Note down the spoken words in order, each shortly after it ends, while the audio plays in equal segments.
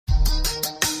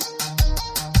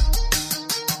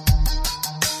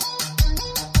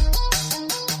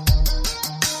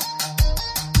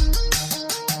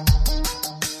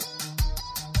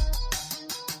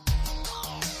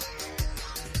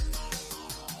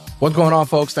What's going on,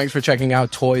 folks? Thanks for checking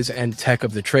out Toys and Tech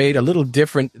of the Trade. A little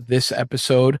different this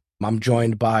episode. I'm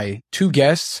joined by two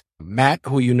guests, Matt,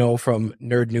 who you know from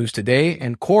Nerd News Today,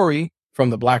 and Corey from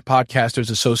the Black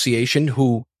Podcasters Association,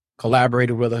 who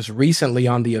collaborated with us recently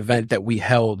on the event that we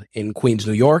held in Queens,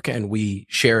 New York, and we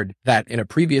shared that in a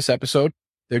previous episode.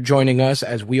 They're joining us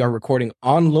as we are recording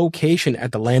on location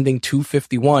at the Landing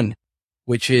 251,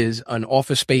 which is an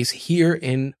office space here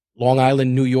in Long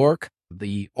Island, New York.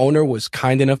 The owner was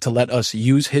kind enough to let us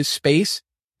use his space,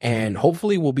 and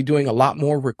hopefully we'll be doing a lot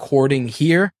more recording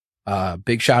here.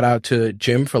 Big shout out to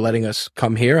Jim for letting us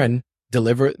come here and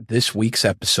deliver this week's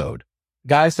episode.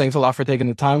 Guys, thanks a lot for taking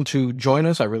the time to join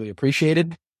us. I really appreciate it.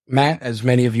 Matt, as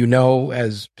many of you know,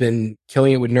 has been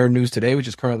killing it with Nerd News Today, which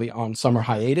is currently on summer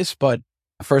hiatus. But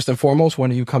first and foremost,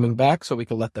 when are you coming back so we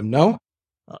can let them know?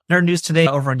 Nerd News Today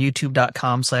over on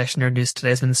youtube.com/Nerd News Today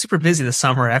has been super busy this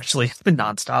summer. Actually, it's been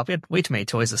nonstop. We had way too many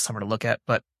toys this summer to look at.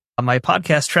 But my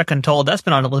podcast, Trek Untold, that's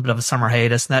been on a little bit of a summer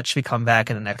hiatus, and that should be coming back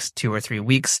in the next 2 or 3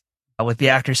 weeks. With the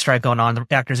actors strike going on, the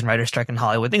actors and writers strike in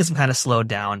Hollywood, things have kind of slowed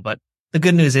down. But the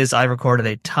good news is I recorded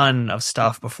a ton of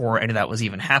stuff before any of that was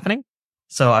even happening.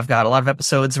 So I've got a lot of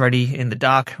episodes ready in the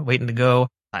dock, waiting to go.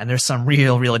 And there's some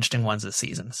real interesting ones this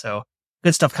season. So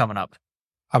good stuff coming up.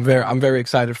 I'm very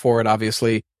excited for it.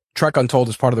 Obviously, Trek Untold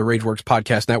is part of the RageWorks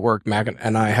podcast network. Mac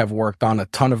and I have worked on a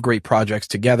ton of great projects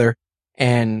together,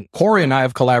 and Corey and I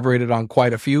have collaborated on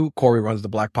quite a few. Corey runs the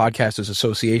Black Podcasters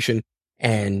Association,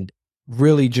 and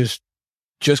really just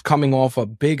coming off a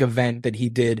big event that he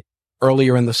did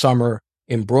earlier in the summer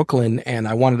in Brooklyn. And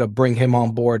I wanted to bring him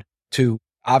on board to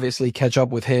obviously catch up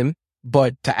with him,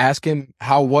 but to ask him,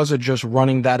 how was it just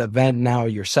running that event? Now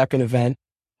your second event,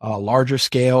 larger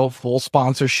scale, full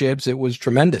sponsorships. It was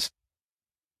tremendous.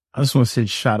 I just want to say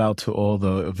shout out to all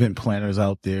the event planners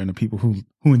out there and the people who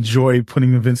enjoy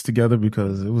putting events together,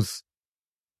 because it was,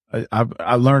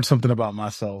 I learned something about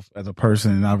myself as a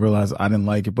person, and I realized I didn't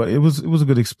like it, but it was a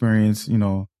good experience. You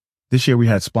know, this year we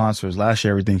had sponsors. Last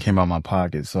year, everything came out of my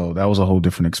pocket. So that was a whole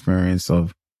different experience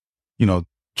of, you know,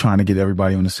 trying to get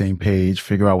everybody on the same page,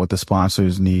 figure out what the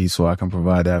sponsors need so I can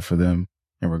provide that for them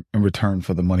in return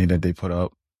for the money that they put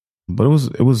up. But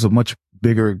it was a much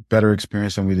bigger, better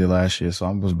experience than we did last year. So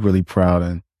I was really proud,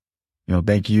 and, you know,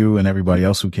 thank you and everybody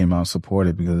else who came out and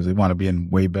supported, because they want to be in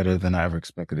way better than I ever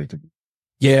expected it to be.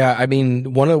 Yeah. I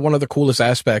mean, one of the coolest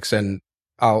aspects, and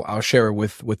I'll share it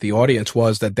with the audience,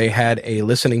 was that they had a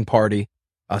listening party,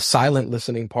 a silent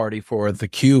listening party for The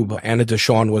Cube. Anna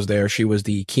Deshawn was there. She was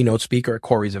the keynote speaker at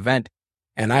Corey's event.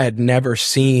 And I had never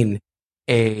seen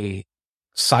a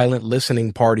silent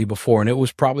listening party before, and it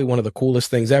was probably one of the coolest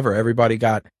things ever. Everybody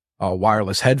got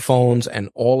wireless headphones, and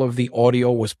all of the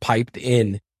audio was piped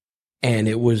in, and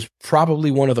it was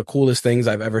probably one of the coolest things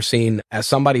I've ever seen. As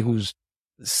somebody who's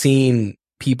seen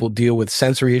people deal with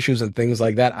sensory issues and things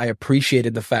like that, I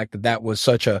appreciated the fact that that was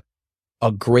such a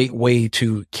great way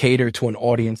to cater to an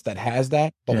audience that has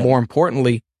that. But more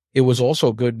importantly, it was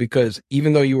also good because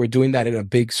even though you were doing that in a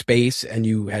big space and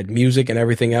you had music and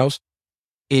everything else,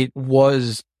 it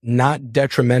was not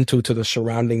detrimental to the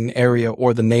surrounding area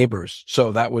or the neighbors.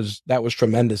 So that was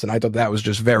tremendous. And I thought that was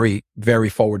just very, very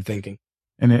forward thinking.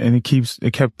 And it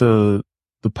kept the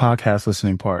podcast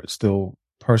listening part still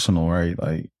personal, right?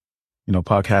 Like, you know,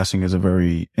 podcasting is a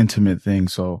very intimate thing.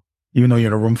 So even though you're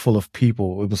in a room full of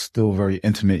people, it was still very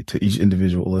intimate to each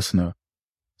individual listener.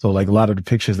 So like a lot of the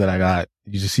pictures that I got,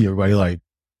 you just see everybody like,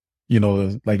 you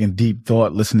know, like in deep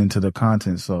thought listening to the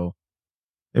content. So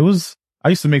I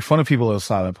used to make fun of people at a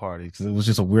silent party because it was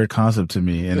just a weird concept to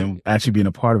me. And then actually being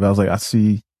a part of it, I was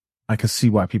like, I can see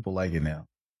why people like it now.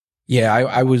 Yeah,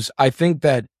 I think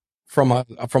that from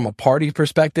a party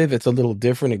perspective, it's a little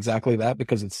different, exactly that,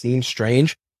 because it seems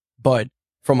strange. But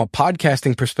from a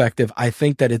podcasting perspective, I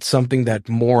think that it's something that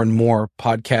more and more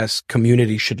podcast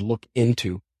community should look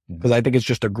into, because I think it's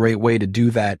just a great way to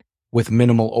do that with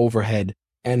minimal overhead.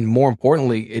 And more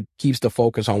importantly, it keeps the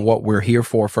focus on what we're here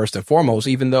for first and foremost,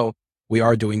 even though we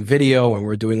are doing video and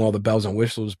we're doing all the bells and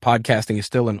whistles. Podcasting is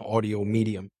still an audio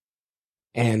medium.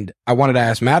 And I wanted to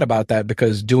ask Matt about that,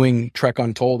 because doing Trek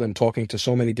Untold and talking to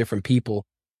so many different people,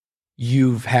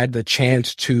 you've had the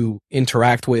chance to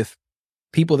interact with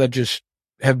people that just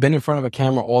have been in front of a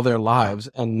camera all their lives.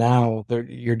 And now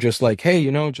you're just like, hey,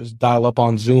 you know, just dial up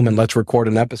on Zoom and let's record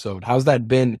an episode. How's that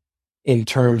been in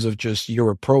terms of just your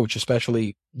approach,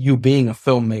 especially you being a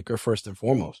filmmaker first and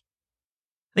foremost?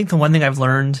 I think the one thing I've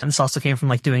learned, and this also came from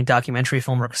like doing documentary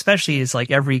film work especially, is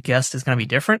like every guest is going to be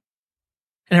different.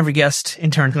 And every guest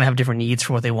in turn is going to have different needs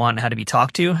for what they want and how to be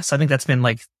talked to. So I think that's been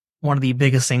like one of the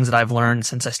biggest things that I've learned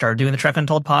since I started doing the Trek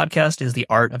Untold podcast, is the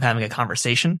art of having a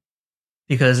conversation.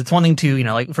 Because it's one thing to,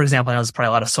 like, for example, I know there's probably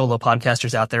a lot of solo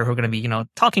podcasters out there who are going to be,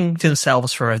 talking to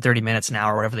themselves for 30 minutes, an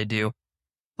hour, whatever they do.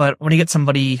 But when you get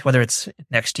somebody, whether it's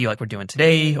next to you like we're doing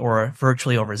today or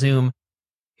virtually over Zoom,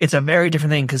 it's a very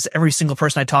different thing because every single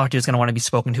person I talk to is going to want to be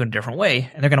spoken to in a different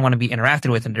way, and they're going to want to be interacted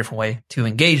with in a different way to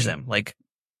engage them. Like,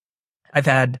 I've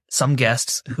had some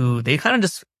guests who they kind of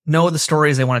just know the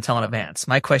stories they want to tell in advance.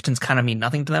 My questions kind of mean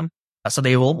nothing to them. So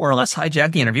they will more or less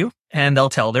hijack the interview and they'll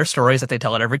tell their stories that they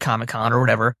tell at every Comic-Con or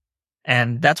whatever.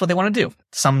 And that's what they want to do.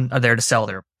 Some are there to sell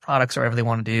their products or whatever they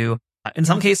want to do. In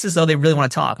some cases, though, they really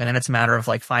want to talk. And then it's a matter of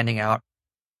like finding out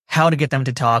how to get them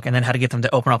to talk and then how to get them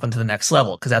to open up into the next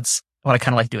level. Because that's what I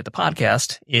kind of like to do with the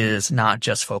podcast is not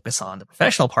just focus on the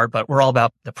professional part, but we're all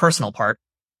about the personal part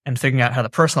and figuring out how the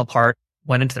personal part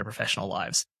went into their professional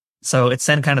lives. So it's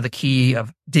then kind of the key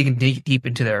of digging deep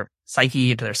into their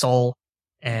psyche, into their soul,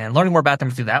 and learning more about them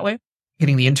through that way,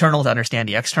 getting the internal to understand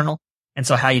the external. And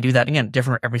so how you do that, again,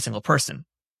 different for every single person.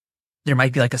 There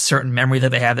might be like a certain memory that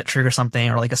they have that triggers something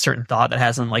or like a certain thought that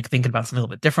has them like thinking about something a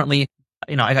little bit differently.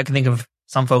 I can think of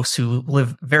some folks who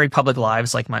live very public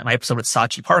lives, like my episode with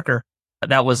Sachi Parker.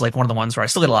 That was like one of the ones where I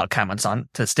still get a lot of comments on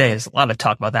to this day. There's a lot of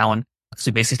talk about that one. So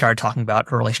we basically started talking about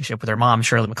her relationship with her mom,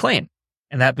 Shirley MacLaine.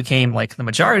 And that became like the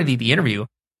majority of the interview.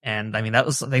 And I mean, that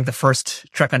was, I think, the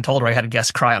first Trek Untold where I had a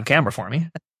guest cry on camera for me.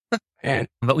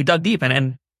 But we dug deep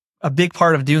and a big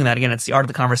part of doing that, again, it's the art of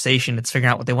the conversation. It's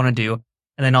figuring out what they want to do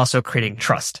and then also creating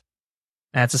trust.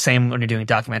 And it's the same when you're doing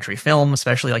documentary film,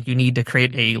 especially like you need to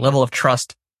create a level of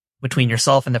trust between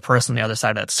yourself and the person on the other side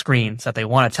of that screen so that they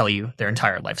want to tell you their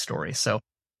entire life story. So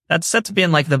that's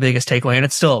been like the biggest takeaway, and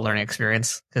it's still a learning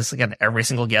experience because again, every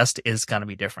single guest is going to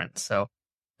be different. So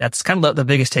that's kind of the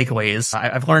biggest takeaway is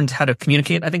I've learned how to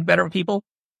communicate, I think, better with people,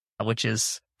 which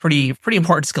is pretty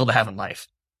important skill to have in life.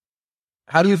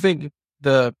 How do you think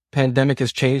the pandemic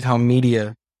has changed how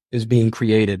media is being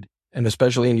created? And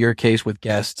especially in your case with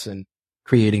guests and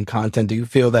creating content, do you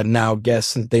feel that now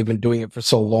guests, since they've been doing it for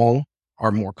so long,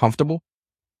 are more comfortable?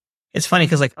 It's funny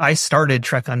because like I started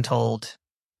Trek Untold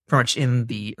pretty much in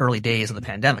the early days of the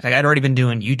pandemic. Like I'd already been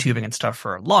doing YouTubing and stuff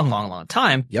for a long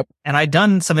time. Yep. And I'd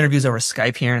done some interviews over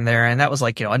Skype here and there. And that was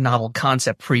like, a novel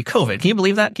concept pre-COVID. Can you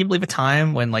believe that? Can you believe a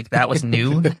time when like that was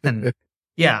new? And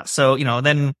yeah. So,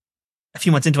 then a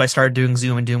few months into it, I started doing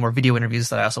Zoom and doing more video interviews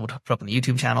that I also would put up on the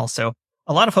YouTube channel. So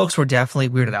a lot of folks were definitely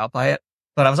weirded out by it,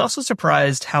 but I was also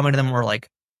surprised how many of them were like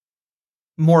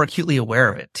more acutely aware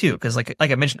of it too. Cause like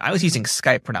I mentioned, I was using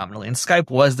Skype predominantly and Skype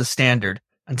was the standard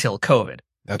until COVID.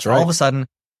 That's right. All of a sudden,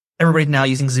 everybody's now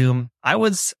using Zoom. I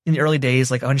was in the early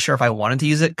days, like unsure if I wanted to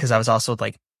use it because I was also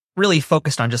like really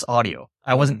focused on just audio.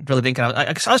 I wasn't really thinking, I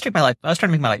was trying to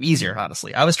make my life easier,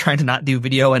 honestly. I was trying to not do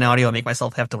video and audio and make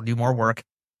myself have to do more work.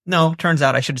 No, turns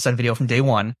out I should have done video from day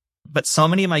one. But so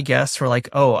many of my guests were like,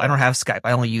 oh, I don't have Skype.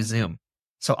 I only use Zoom.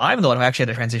 So I'm the one who actually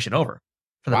had to transition over.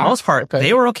 For the most part,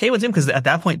 They were okay with Zoom because at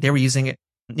that point they were using it.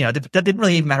 That didn't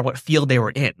really even matter what field they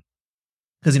were in.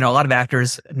 Because, a lot of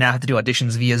actors now have to do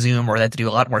auditions via Zoom or they have to do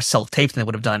a lot more self-taped than they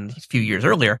would have done a few years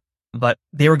earlier. But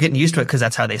they were getting used to it because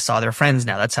that's how they saw their friends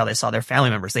now. That's how they saw their family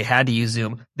members. They had to use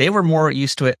Zoom. They were more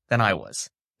used to it than I was.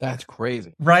 That's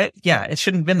crazy. Right? Yeah, it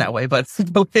shouldn't have been that way, but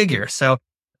go figure. So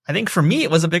I think for me, it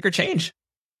was a bigger change.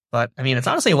 But I mean, it's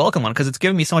honestly a welcome one because it's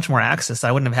given me so much more access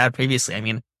I wouldn't have had previously. I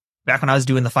mean, back when I was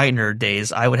doing the Fight Nerd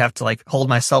days, I would have to like hold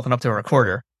myself up to a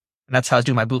recorder. And that's how I was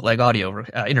doing my bootleg audio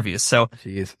interviews. So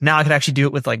now I could actually do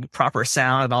it with like proper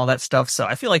sound and all that stuff. So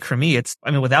I feel like for me,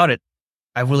 without it,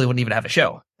 I really wouldn't even have a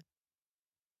show.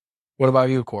 What about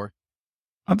you, Corey?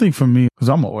 I think for me, because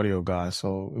I'm an audio guy,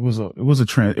 so it was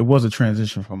a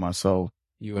transition for myself.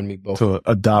 You and me both. To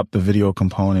adopt the video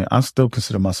component. I still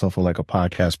consider myself like a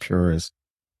podcast purist,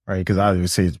 right? Because I would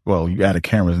say, well, you added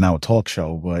cameras now a talk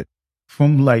show, but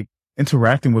from like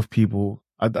interacting with people,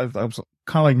 I was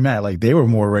kind of like Matt, like they were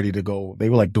more ready to go. They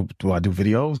were like, do I do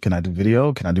videos? Can I do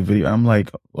video? Can I do video? I'm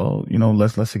like, well,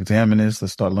 let's examine this.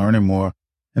 Let's start learning more.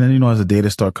 And then, as the data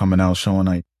start coming out, showing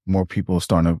like more people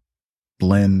starting to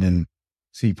blend and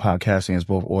see podcasting as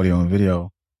both audio and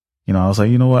video, I was like,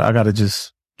 you know what? I got to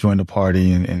just join the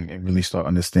party and really start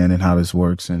understanding how this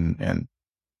works and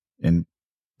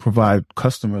provide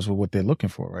customers with what they're looking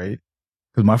for, right?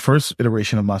 Because my first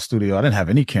iteration of my studio, I didn't have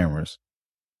any cameras.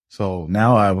 So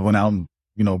now I went out and,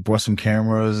 brought some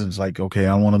cameras and it's like, okay, I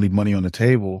don't want to leave money on the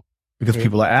table because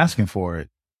people are asking for it.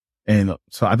 And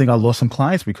so I think I lost some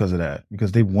clients because of that,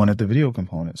 because they wanted the video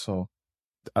component. So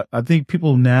I think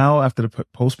people now after the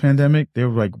post-pandemic, they're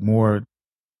like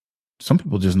some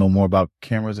people just know more about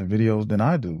cameras and videos than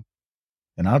I do.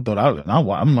 And I thought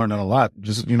I'm learning a lot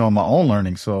just, on my own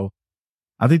learning. So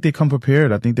I think they come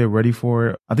prepared. I think they're ready for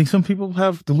it. I think some people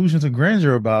have delusions of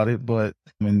grandeur about it, but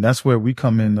I mean, that's where we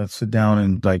come in to sit down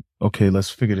and like, okay,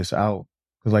 let's figure this out.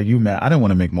 Cause like you, Matt, I didn't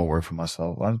want to make more work for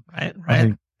myself. Right.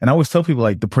 And I always tell people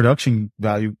like the production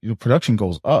value, your production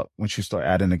goes up once you start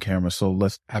adding the camera. So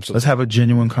let's have a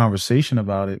genuine conversation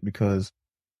about it, because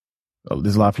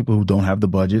there's a lot of people who don't have the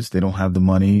budgets. They don't have the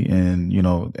money and, you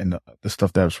know, and the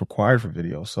stuff that's required for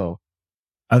video. So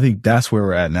I think that's where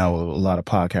we're at now with a lot of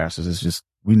podcasters. It's just,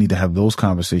 we need to have those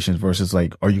conversations versus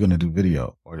like, are you going to do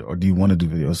video or do you want to do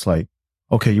video? It's like,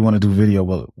 okay, you want to do video.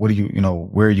 Well, what do you know,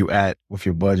 where are you at with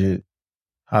your budget?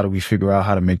 How do we figure out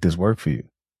how to make this work for you?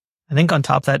 I think on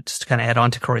top of that, just to kind of add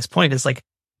on to Corey's point, is like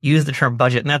use the term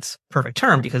budget. And that's a perfect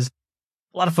term, because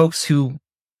a lot of folks who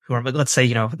are, let's say,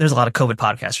 you know, there's a lot of COVID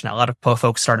podcasters now. A lot of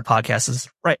folks started podcasts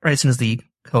right as soon as the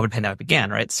COVID pandemic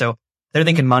began, right? So they're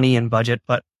thinking money and budget,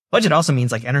 but budget also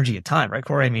means like energy and time, right,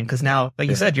 Corey? I mean, because now, like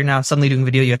you said, you're now suddenly doing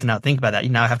video. You have to now think about that. You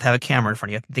now have to have a camera in front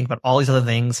of you. You have to think about all these other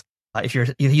things. If you're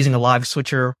using a live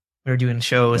switcher when you're doing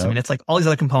shows, I mean, it's like all these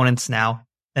other components now.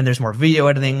 And there's more video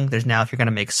editing. There's now, if you're going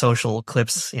to make social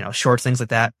clips, you know, shorts, things like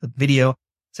that with video.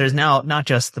 So there's now not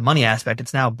just the money aspect.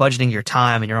 It's now budgeting your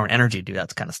time and your own energy to do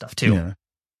that kind of stuff too. Yeah.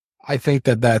 I think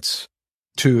that's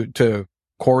to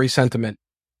Corey's sentiment.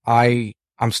 I'm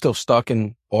still stuck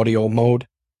in audio mode.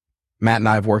 Matt and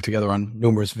I have worked together on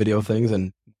numerous video things,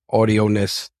 and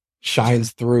audio-ness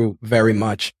shines through very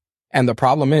much. And the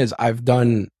problem is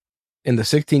in the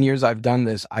 16 years I've done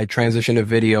this, I transitioned to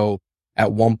video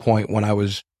at one point when I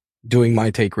was doing My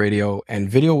Take Radio, and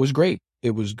video was great.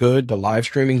 It was good, the live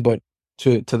streaming, but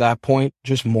to that point,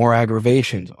 just more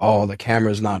aggravations. Oh, the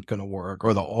camera's not going to work,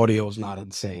 or the audio's not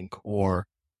in sync,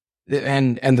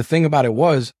 and the thing about it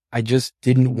was, I just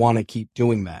didn't want to keep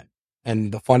doing that.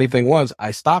 And the funny thing was, I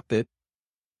stopped it,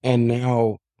 and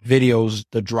now video's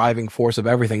the driving force of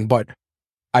everything. But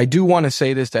I do want to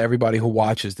say this to everybody who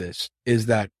watches this, is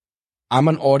that I'm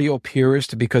an audio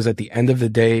purist, because at the end of the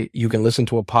day, you can listen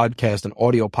to an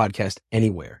audio podcast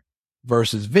anywhere,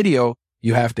 versus video.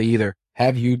 You have to either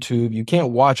have YouTube. You can't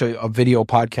watch a video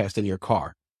podcast in your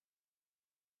car.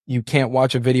 You can't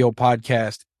watch a video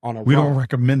podcast on a We don't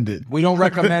recommend it. We don't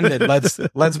recommend it.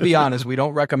 Let's be honest. We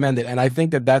don't recommend it. And I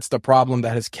think that's the problem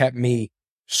that has kept me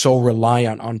so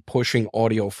reliant on pushing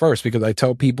audio first, because I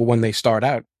tell people when they start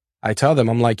out, I tell them,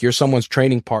 I'm like, you're someone's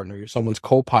training partner. You're someone's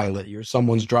co-pilot. You're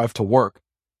someone's drive to work.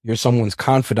 You're someone's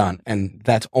confidant. And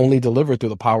that's only delivered through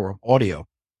the power of audio.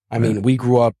 I mean, we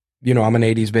grew up, you know, I'm an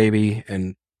 80s baby,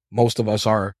 and most of us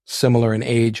are similar in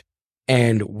age,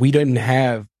 and we didn't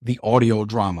have the audio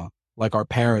drama like our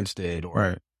parents did,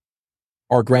 or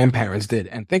our grandparents did.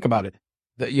 And think about it.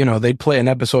 You know, they'd play an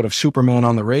episode of Superman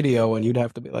on the radio, and you'd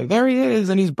have to be like, there he is,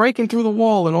 and he's breaking through the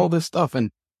wall and all this stuff.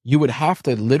 And you would have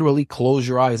to literally close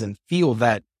your eyes and feel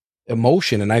that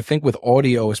emotion. And I think with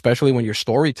audio, especially when you're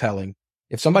storytelling,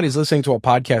 if somebody's listening to a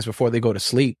podcast before they go to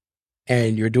sleep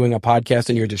and you're doing a podcast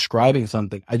and you're describing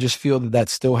something, I just feel that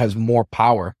still has more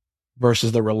power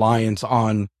versus the reliance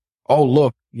on, oh,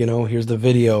 look, you know, here's the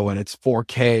video and it's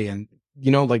 4K, and, you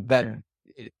know, like that.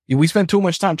 We spend too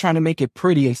much time trying to make it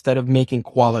pretty instead of making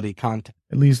quality content.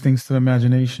 It leaves things to the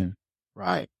imagination.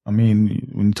 Right. I mean,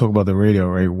 when you talk about the radio,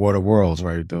 right, War of Worlds,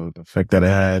 right, the effect that it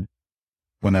had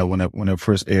when it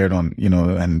first aired on, you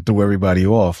know, and threw everybody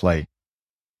off, like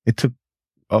it took.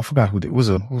 Oh, I forgot who did.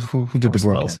 Who did the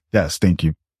broadcast? Yes, thank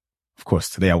you. Of course,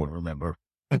 today I wouldn't remember.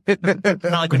 Not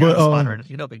like when you're on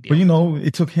you know, big deal. But you know,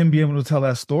 it took him being able to tell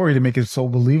that story to make it so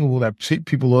believable that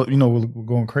people, you know, were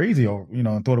going crazy, or you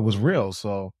know, and thought it was real.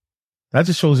 So that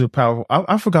just shows you power.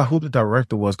 I forgot who the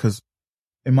director was, because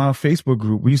in my Facebook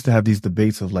group, we used to have these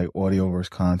debates of like audio versus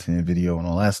content, video, and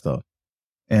all that stuff.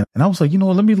 And I was like, you know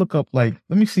what, let me look up, like,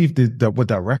 let me see if what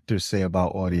directors say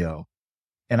about audio.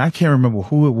 And I can't remember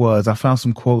who it was. I found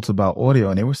some quotes about audio,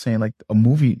 and they were saying like a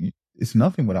movie is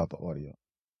nothing without the audio.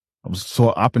 I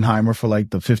saw Oppenheimer for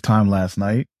like the 5th time last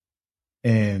night.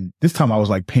 And this time I was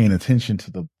like paying attention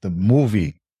to the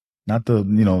movie, not the,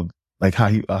 you know, like how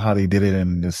they did it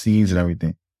and the scenes and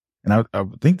everything. And I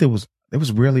think there was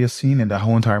rarely a scene in the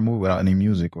whole entire movie without any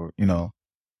music, or, you know,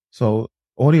 so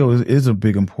audio is a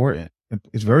big important.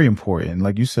 It's very important.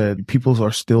 Like you said, people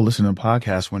are still listening to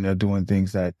podcasts when they're doing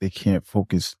things that they can't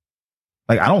focus.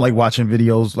 Like, I don't like watching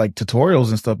videos like tutorials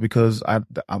and stuff, because I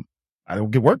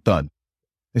don't get work done.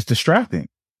 It's distracting.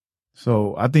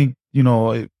 So I think, you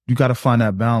know, you got to find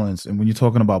that balance. And when you're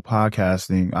talking about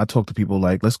podcasting, I talk to people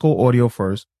like, let's go audio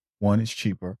first. 1, it's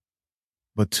cheaper.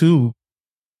 But 2,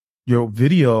 your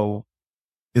video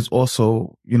is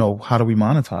also, you know, how do we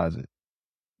monetize it?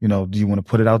 You know, do you want to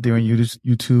put it out there on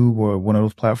YouTube or one of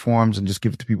those platforms and just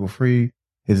give it to people free?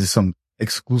 Is it some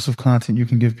exclusive content you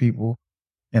can give people.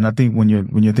 And I think when you're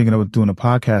thinking of doing a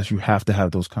podcast, you have to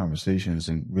have those conversations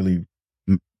and really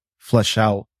flesh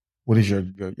out what is your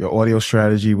audio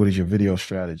strategy, what is your video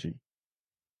strategy.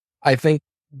 I think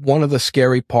one of the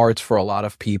scary parts for a lot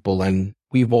of people, and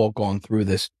we've all gone through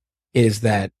this, is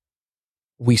that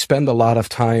we spend a lot of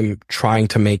time trying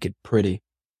to make it pretty.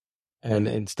 And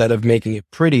instead of making it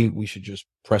pretty, we should just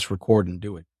press record and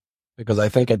do it. Because I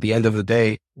think at the end of the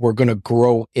day, we're going to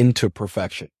grow into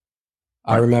perfection.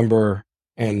 Right. I remember,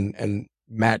 and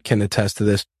Matt can attest to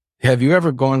this. Have you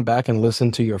ever gone back and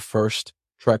listened to your first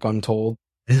Trek Untold?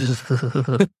 That's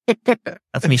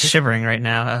me shivering right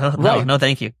now. Right. No,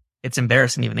 thank you. It's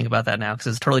embarrassing to even think about that now because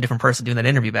it's a totally different person doing that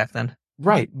interview back then.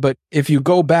 Right. But if you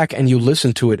go back and you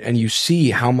listen to it and you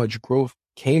see how much growth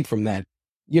came from that,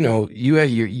 you know, you have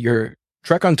your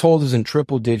Trek Untold is in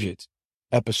triple digits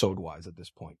episode wise at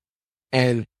this point.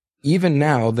 And even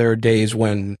now there are days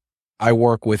when I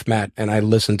work with Matt and I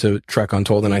listen to Trek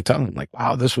Untold and I tell him like,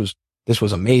 wow, this was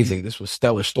amazing. This was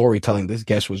stellar storytelling. This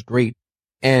guest was great.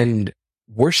 And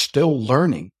we're still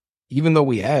learning. Even though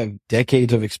we have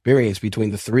decades of experience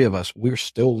between the three of us, we're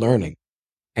still learning.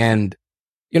 And,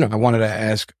 you know, I wanted to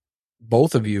ask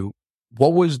both of you,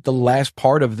 what was the last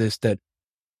part of this that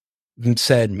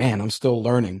said, man, I'm still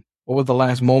learning? What was the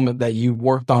last moment that you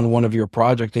worked on one of your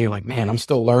projects and you're like, man, I'm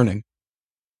still learning?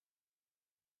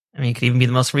 I mean, it could even be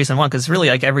the most recent one because really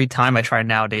like every time I try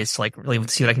nowadays to like really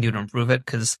see what I can do to improve it,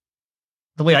 because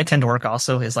the way I tend to work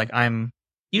also is like I'm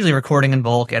usually recording in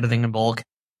bulk, editing in bulk,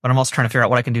 but I'm also trying to figure out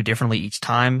what I can do differently each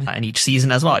time and each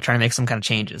season as well. I try to make some kind of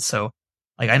changes. So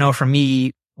like I know for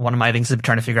me, one of my things is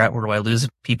trying to figure out where do I lose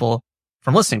people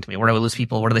from listening to me? Where do I lose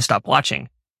people? Where do they stop watching?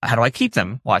 How do I keep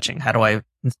them watching? How do I,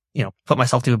 put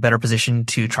myself to a better position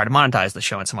to try to monetize the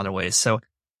show in some other ways? So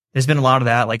there's been a lot of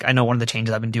that. Like I know one of the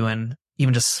changes I've been doing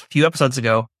even just a few episodes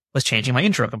ago was changing my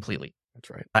intro completely. That's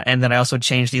right. And then I also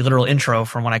changed the literal intro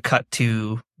from when I cut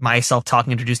to myself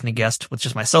talking, introducing the guest with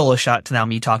just my solo shot to now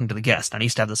me talking to the guest. I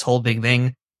used to have this whole big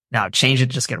thing. Now I've changed it,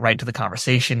 just get right to the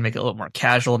conversation, make it a little more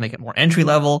casual, make it more entry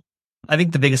level. I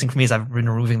think the biggest thing for me is I've been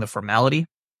removing the formality.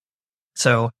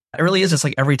 So it really is just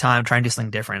like every time trying to do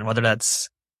something different, whether that's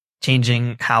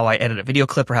changing how I edit a video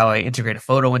clip or how I integrate a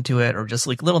photo into it or just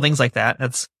like little things like that.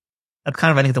 That's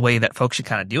kind of, I think, the way that folks should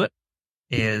kind of do it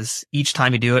is each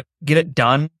time you do it, get it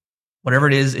done. Whatever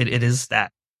it is, it is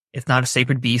that. It's not a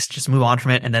sacred beast. Just move on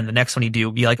from it. And then the next one you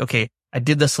do, be like, okay, I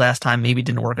did this last time. Maybe it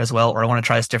didn't work as well, or I want to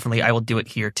try this differently. I will do it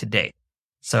here today.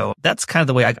 So that's kind of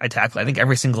the way I tackle it. I think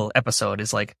every single episode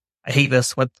is like, I hate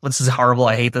this. This is horrible.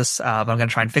 I hate this. But I'm going to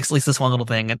try and fix at least this one little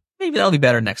thing. And maybe that'll be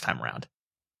better next time around.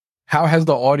 How has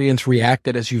the audience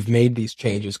reacted as you've made these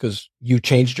changes? Because you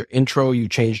changed your intro, you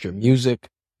changed your music,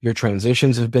 your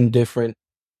transitions have been different.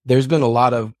 There's been a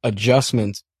lot of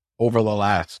adjustments over the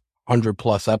last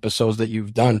 100+ episodes that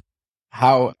you've done.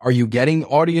 How are you getting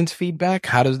audience feedback?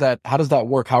 How does that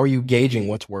work? How are you gauging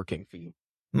what's working for you?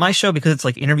 My show, because it's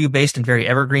like interview based and very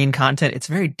evergreen content, it's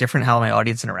very different how my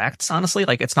audience interacts, honestly.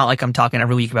 Like it's not like I'm talking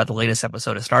every week about the latest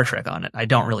episode of Star Trek on it. I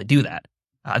don't really do that.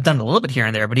 I've done it a little bit here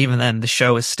and there, but even then the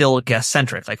show is still guest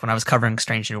centric. Like when I was covering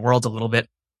Strange New Worlds a little bit,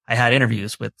 I had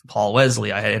interviews with Paul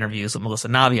Wesley. I had interviews with Melissa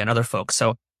Navia and other folks.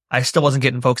 So I still wasn't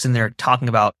getting folks in there talking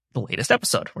about the latest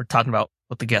episode. We're talking about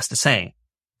what the guest is saying.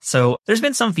 So there's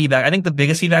been some feedback. I think the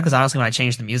biggest feedback was honestly when I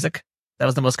changed the music. That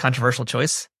was the most controversial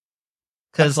choice.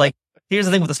 Cause like, here's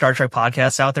the thing with the Star Trek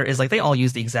podcasts out there is like, they all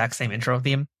use the exact same intro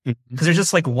theme. Cause there's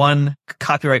just like one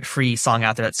copyright free song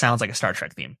out there that sounds like a Star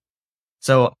Trek theme.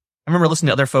 So I remember listening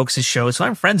to other folks' shows who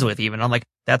I'm friends with even. I'm like,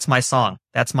 that's my song.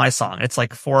 That's my song. And it's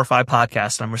like 4 or 5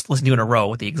 podcasts and I'm just listening to in a row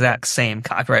with the exact same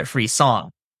copyright free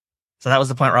song. So that was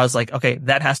the point where I was like, okay,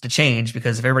 that has to change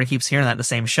because if everybody keeps hearing that in the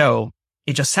same show,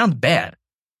 it just sounds bad.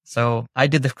 So I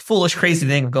did the foolish, crazy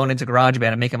thing of going into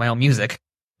GarageBand and making my own music,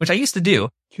 which I used to do.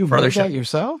 You wrote that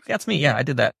yourself? That's me. Yeah, I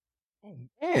did that. Oh,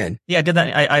 man. Yeah, I did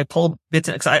that. I pulled bits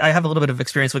because I have a little bit of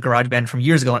experience with GarageBand from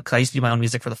years ago because I used to do my own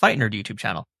music for the Fight Nerd YouTube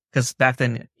channel. Because back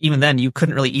then, even then, you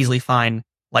couldn't really easily find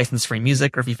license-free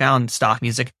music, or if you found stock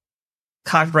music,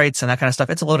 copyrights and that kind of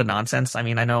stuff, it's a load of nonsense. I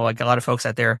mean, I know like a lot of folks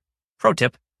out there, pro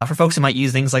tip, for folks who might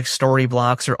use things like story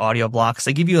blocks or audio blocks,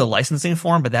 they give you a licensing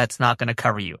form, but that's not going to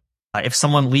cover you. If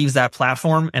someone leaves that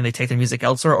platform and they take their music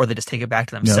elsewhere or they just take it back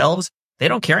to themselves, they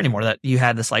don't care anymore that you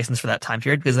had this license for that time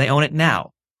period because they own it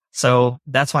now. So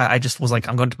that's why I just was like,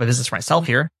 I'm going to my business for myself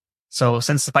here. So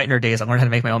since the Fight Nerd days, I learned how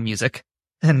to make my own music.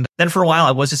 And then for a while,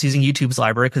 I was just using YouTube's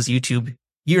library because YouTube,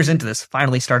 years into this,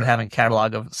 finally started having a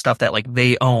catalog of stuff that like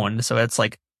they own. So it's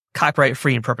like copyright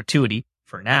free in perpetuity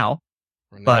for now.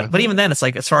 But even then, it's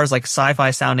like, as far as like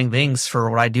sci-fi sounding things for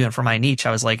what I do and for my niche,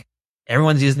 I was like,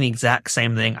 everyone's using the exact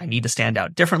same thing. I need to stand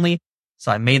out differently.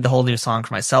 So I made the whole new song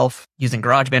for myself using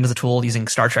GarageBand as a tool, using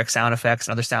Star Trek sound effects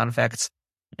and other sound effects.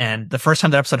 And the first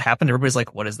time that episode happened, everybody's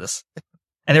like, what is this?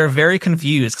 And they were very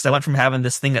confused because I went from having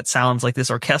this thing that sounds like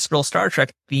this orchestral Star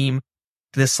Trek theme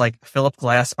to this like Philip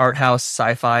Glass art house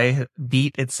sci-fi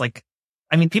beat. It's like,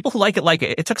 I mean, people who like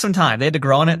it. It took some time. They had to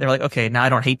grow on it. They're like, okay, now I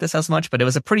don't hate this as much, but it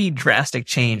was a pretty drastic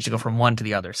change to go from one to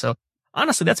the other. So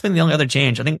honestly, that's been the only other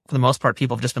change. I think for the most part,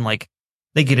 people have just been like,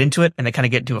 they get into it and they kind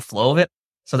of get into a flow of it.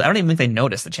 So I don't even think they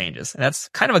notice the changes. And that's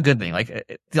kind of a good thing.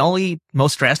 Like the only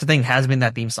most drastic thing has been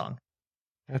that theme song.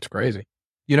 That's crazy.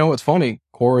 You know, what's funny?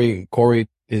 Corey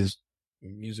is a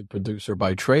music producer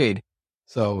by trade.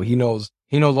 So he knows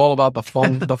all about the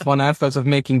fun aspects of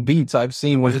making beats. I've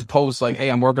seen when his posts like, hey,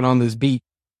 I'm working on this beat.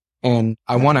 And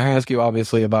I want to ask you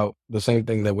obviously about the same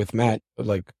thing that with Matt, but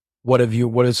like, what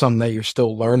is something that you're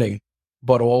still learning,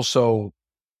 but also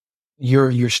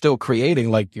you're still creating,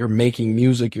 like you're making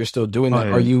music, you're still doing that.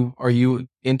 Yeah. Are you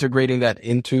integrating that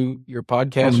into your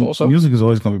podcast also? Music is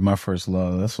always going to be my first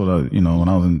love. That's what when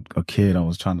I was a kid, I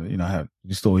was trying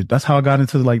to, that's how I got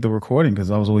into like the recording. Cause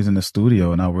I was always in the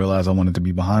studio and I realized I wanted to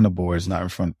be behind the boards, not in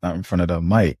front of the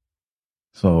mic.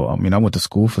 So, I mean, I went to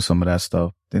school for some of that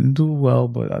stuff. Didn't do well,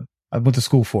 but I went to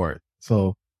school for it.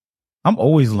 So I'm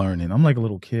always learning. I'm like a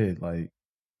little kid. Like,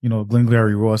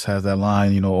 Glengarry Ross has that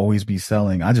line, always be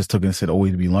selling. I just took it and said,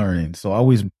 always be learning. So I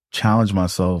always challenge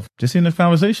myself. Just in the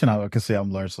conversation, I could say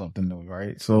I'm learning something new,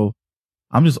 right? So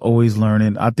I'm just always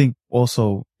learning. I think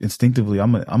also instinctively,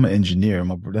 I'm an engineer.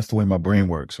 That's the way my brain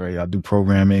works, right? I do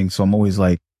programming. So I'm always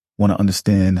like, want to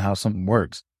understand how something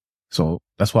works. So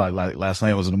that's why like last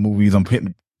night I was in the movies. I'm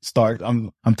hitting start.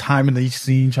 I'm timing each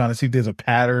scene, trying to see if there's a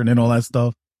pattern and all that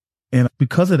stuff. And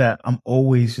because of that, I'm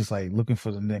always just like looking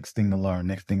for the next thing to learn.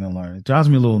 It drives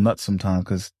me a little nuts sometimes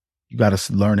because you got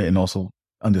to learn it and also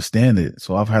understand it.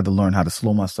 So I've had to learn how to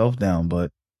slow myself down.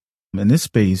 But in this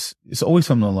space, it's always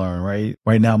something to learn, right?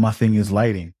 Right now, my thing is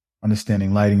lighting,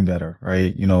 understanding lighting better,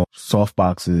 right? Soft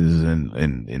boxes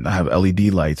and I have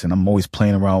LED lights and I'm always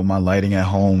playing around with my lighting at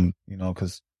home,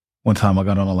 because one time I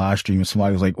got on a live stream and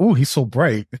somebody was like, "Oh, he's so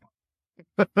bright."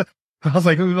 I was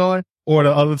like, what? Or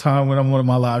the other time when I'm on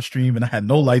my live stream and I had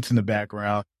no lights in the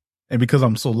background. And because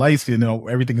I'm so light skinned,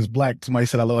 everything is black. Somebody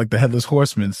said I look like the Headless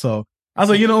Horseman. So I was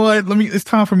like, you know what? It's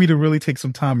time for me to really take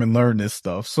some time and learn this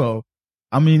stuff. So,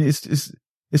 I mean, it's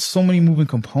so many moving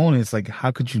components. Like,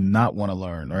 how could you not want to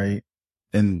learn? Right.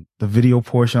 And the video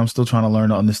portion, I'm still trying to learn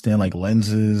to understand like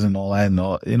lenses and all that and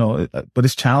all, but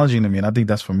it's challenging to me. And I think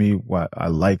that's for me why I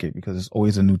like it, because it's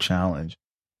always a new challenge.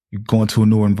 You go into a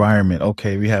new environment.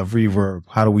 Okay, we have reverb.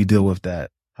 How do we deal with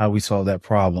that? How do we solve that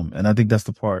problem? And I think that's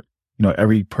the part,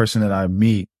 every person that I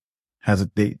meet has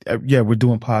we're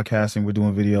doing podcasting, we're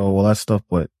doing video, all that stuff,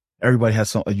 but everybody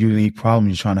has a unique problem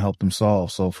you're trying to help them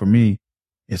solve. So for me,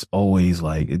 it's always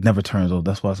like, it never turns off.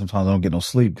 That's why sometimes I don't get no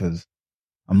sleep, because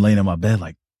I'm laying in my bed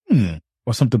like,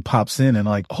 or something pops in and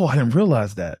like, oh, I didn't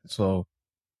realize that. So,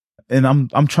 and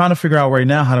I'm trying to figure out right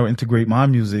now how to integrate my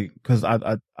music, because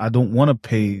I don't want to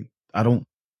pay. I don't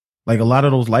like a lot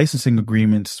of those licensing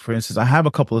agreements. For instance, I have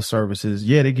a couple of services.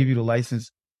 Yeah, they give you the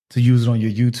license to use it on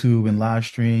your YouTube and live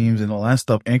streams and all that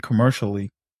stuff and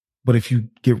commercially. But if you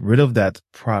get rid of that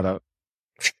product,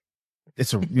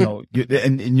 it's and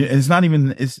it's not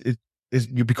even,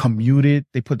 you become muted.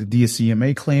 They put the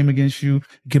DSCMA claim against you.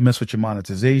 It can mess with your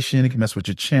monetization. It can mess with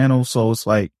your channel. So it's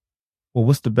like, well,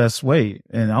 what's the best way?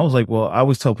 And I was like, well, I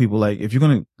always tell people, like, if you're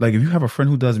going to, like, if you have a friend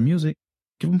who does music,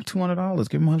 give them $200,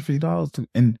 give them $150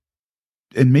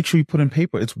 and make sure you put in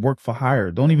paper. It's work for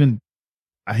hire.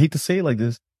 I hate to say it like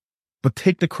this, but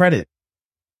take the credit,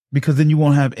 because then you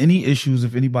won't have any issues.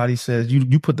 If anybody says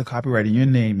you put the copyright in your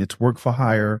name, it's work for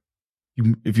hire.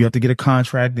 If you have to get a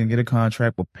contract, then get a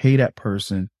contract, but pay that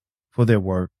person for their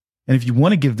work. And if you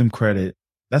want to give them credit,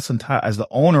 as the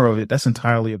owner of it, that's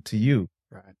entirely up to you.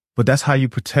 Right. But that's how you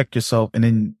protect yourself. And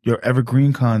then your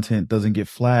evergreen content doesn't get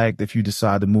flagged if you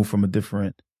decide to move from a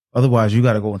different. Otherwise, you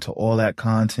got to go into all that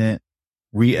content,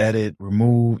 re-edit,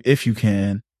 remove if you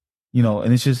can,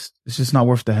 and it's just not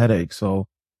worth the headache. So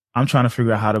I'm trying to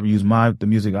figure out how to use the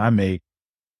music I make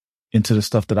into the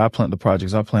stuff that the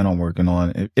projects I plan on working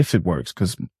on, if it works,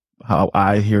 because how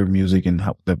I hear music and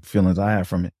how the feelings I have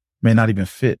from it may not even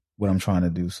fit what I'm trying to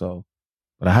do. So,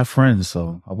 but I have friends,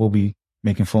 so I will be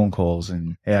making phone calls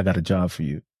and, hey, I got a job for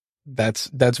you. That's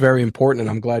very important. And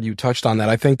I'm glad you touched on that.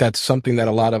 I think that's something that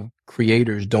a lot of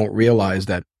creators don't realize,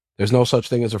 that there's no such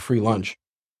thing as a free lunch.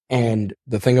 And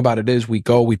the thing about it is we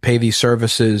pay these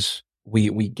services,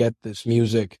 we get this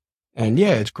music, and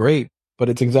yeah, it's great. But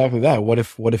it's exactly that. What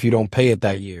if you don't pay it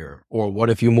that year? Or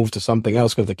what if you move to something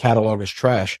else because the catalog is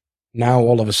trash? Now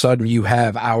all of a sudden you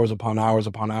have hours upon hours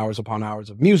upon hours upon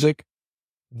hours of music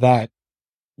that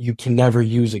you can never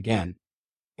use again.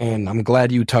 And I'm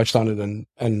glad you touched on it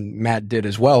and Matt did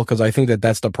as well, because I think that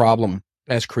that's the problem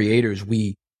as creators.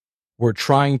 We're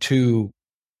trying to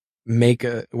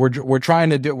we're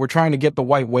trying to get the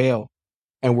white whale,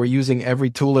 and we're using every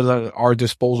tool at our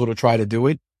disposal to try to do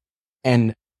it.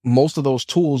 And most of those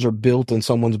tools are built in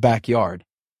someone's backyard,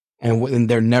 and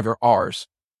they're never ours.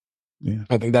 Yeah.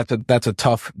 I think that's a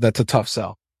tough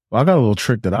sell. Well, I got a little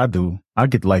trick that I do. I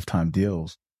get lifetime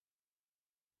deals.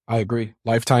 I agree.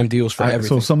 Lifetime deals for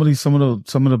everything. So some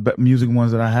of the music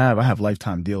ones that I have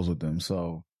lifetime deals with them.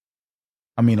 So,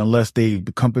 I mean, unless the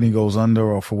company goes under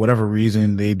or for whatever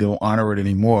reason they don't honor it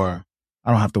anymore,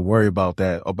 I don't have to worry about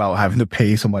that, about having to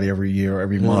pay somebody every year or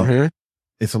every month. Mm-hmm.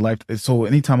 It's a life. So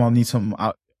anytime I'll need something,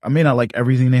 I may not like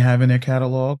everything they have in their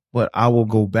catalog, but I will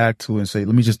go back to it and say,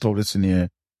 let me just throw this in there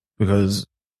because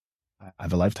I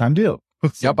have a lifetime deal.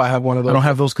 Yep, I have one of those. I don't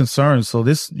have those concerns. So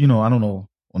this, I don't know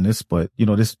on this, but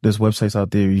there's websites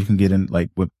out there you can get in, like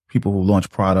with people who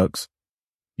launch products,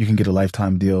 you can get a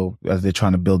lifetime deal as they're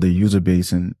trying to build their user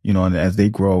base, and and as they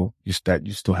grow, you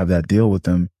still have that deal with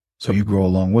them, so you grow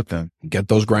along with them. Get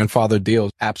those grandfather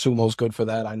deals. AppSumo's good for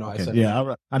that. I know. Okay. I said,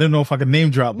 yeah, I didn't know if I could name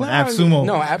drop, but AppSumo.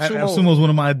 No, AppSumo is one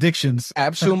of my addictions.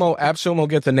 AppSumo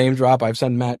gets a name drop. I've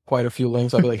sent Matt quite a few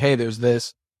links. I'll be like, hey, there's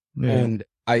this, and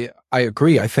I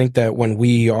agree. I think that when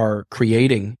we are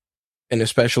creating, and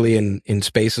especially in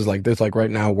spaces like this, like right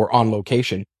now, we're on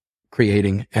location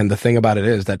creating. And the thing about it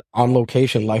is that on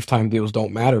location, lifetime deals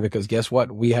don't matter, because guess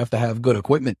what? We have to have good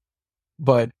equipment.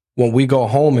 But when we go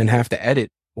home and have to edit,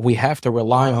 we have to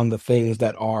rely on the things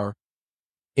that are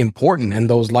important. And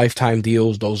those lifetime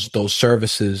deals, those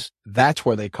services, that's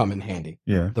where they come in handy.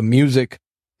 Yeah. The music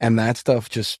and that stuff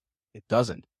it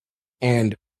doesn't.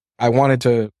 And I wanted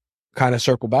to kind of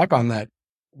circle back on that.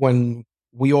 When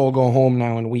we all go home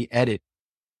now and we edit,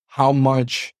 how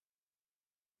much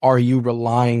are you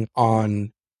relying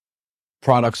on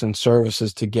products and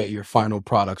services to get your final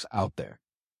products out there?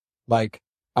 Like,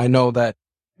 I know that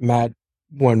Matt,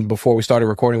 before we started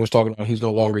recording, was talking about he's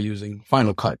no longer using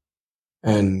Final Cut,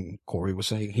 and Corey was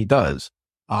saying he does.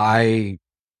 I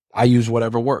use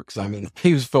whatever works. I mean, I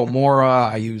use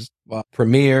Filmora, I use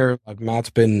Premiere. Like,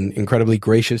 Matt's been incredibly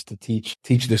gracious to teach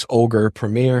this ogre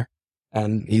Premiere.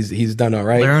 And he's done all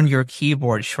right. Learn your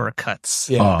keyboard shortcuts.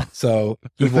 Yeah. So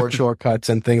keyboard shortcuts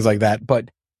and things like that.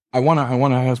 But I want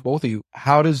to ask both of you,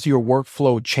 how does your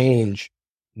workflow change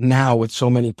now with so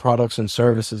many products and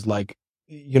services? Like,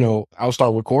 I'll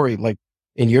start with Corey. Like,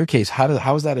 in your case,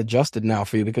 how is that adjusted now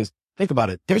for you? Because think about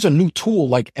it. There's a new tool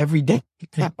like every day.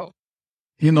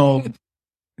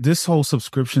 This whole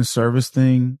subscription service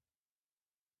thing,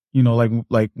 like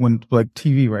when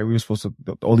TV, right? We were supposed to,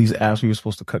 all these apps, we were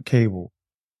supposed to cut cable.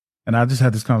 And I just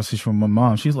had this conversation with my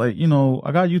mom. She's like,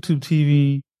 I got YouTube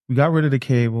TV. We got rid of the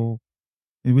cable,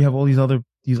 and we have all these other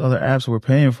apps that we're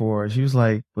paying for. She was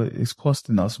like, but it's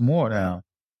costing us more now.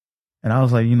 And I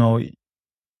was like,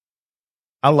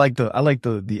 I like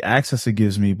the access it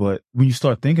gives me, but when you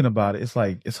start thinking about it,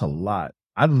 it's a lot.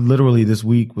 I literally this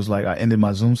week was like, I ended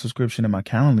my Zoom subscription and my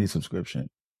Calendly subscription.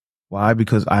 Why?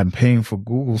 Because I'm paying for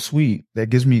Google Suite that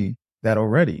gives me that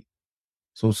already.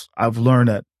 So I've learned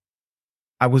that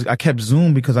I kept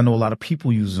Zoom because I know a lot of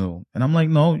people use Zoom, and I'm like,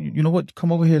 no, you know what?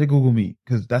 Come over here to Google Meet,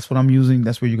 because that's what I'm using.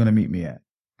 That's where you're going to meet me at,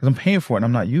 because I'm paying for it and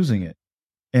I'm not using it.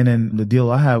 And then the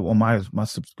deal I have on my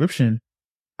subscription,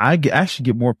 I actually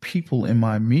get more people in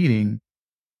my meeting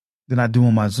than I do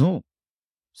on my Zoom.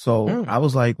 So I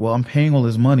was like, well, I'm paying all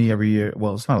this money every year.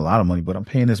 Well, it's not a lot of money, but I'm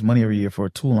paying this money every year for a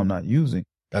tool I'm not using.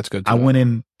 That's good. I went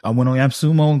on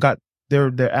AppSumo and got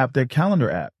their calendar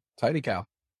app. Tidy cow.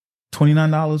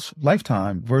 $29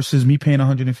 lifetime versus me paying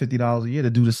 $150 a year to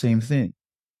do the same thing.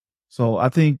 So I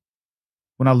think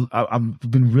when I've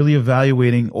been really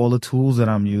evaluating all the tools that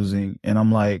I'm using, and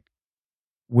I'm like,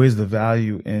 where's the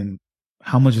value and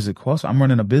how much does it cost? I'm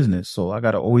running a business, so I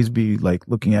got to always be like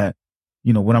looking at,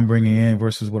 what I'm bringing in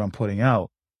versus what I'm putting out.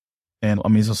 And I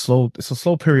mean, it's a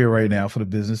slow period right now for the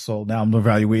business. So now I'm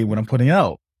evaluating what I'm putting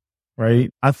out.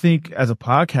 Right. I think as a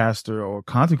podcaster or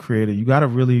content creator, you got to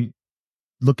really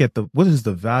look at what is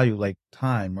the value, like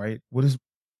time, right?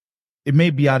 It may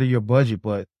be out of your budget,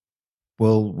 but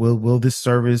will this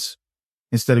service,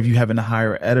 instead of you having to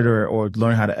hire an editor or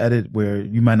learn how to edit, where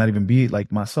you might not even be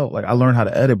like myself. Like, I learned how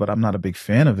to edit, but I'm not a big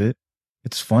fan of it.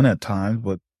 It's fun at times,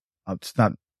 but it's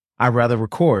not, I'd rather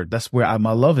record. That's where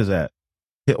my love is at.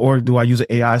 Or do I use an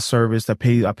AI service that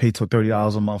I pay to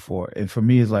 $30 a month for? And for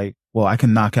me, it's like, well, I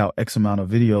can knock out X amount of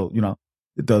video,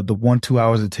 the 1-2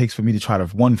 hours it takes for me to try to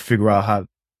figure out how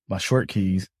my short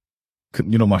keys,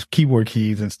 my keyboard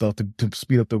keys and stuff to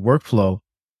speed up the workflow.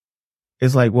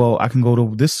 It's like, well, I can go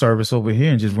to this service over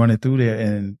here and just run it through there,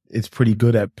 and it's pretty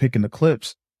good at picking the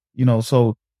clips,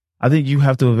 so I think you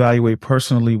have to evaluate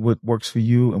personally what works for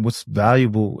you and what's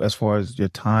valuable as far as your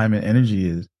time and energy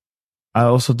is. I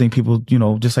also think people,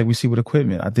 just like we see with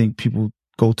equipment, I think people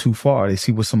go too far. They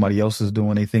see what somebody else is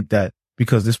doing. They think that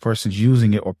because this person's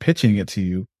using it or pitching it to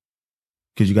you,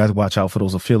 because you guys watch out for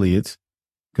those affiliates,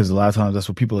 because a lot of times that's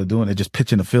what people are doing. They're just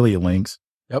pitching affiliate links.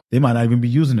 Yep. They might not even be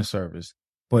using the service,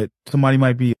 but somebody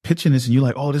might be pitching this and you're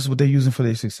like, oh, this is what they're using for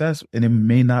their success. And it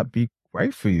may not be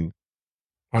right for you.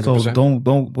 100%. So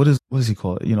don't, what does he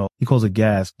call it? He calls it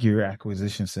gear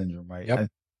acquisition syndrome, right? Yep.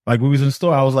 Like when we was in the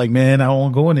store, I was like, man, I don't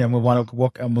want to go in there. I'm going to want to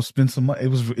walk. I'm going to spend some money.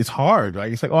 It's hard, right?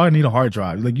 It's like, oh, I need a hard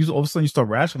drive. Like all of a sudden you start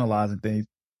rationalizing things,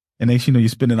 and then, you're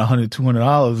spending $100,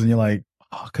 $200 and you're like,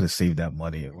 oh, I could have saved that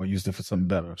money or used it for something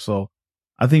better. So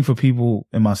I think for people,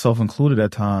 and myself included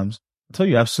at times, I tell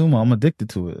you, AppSumo, I'm addicted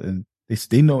to it. And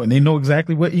they know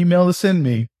exactly what email to send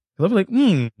me. I'll be like,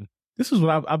 this is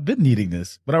what I've been needing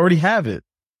this, but I already have it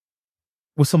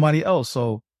with somebody else.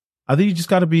 So I think you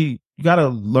just you got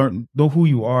to know who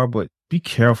you are, but be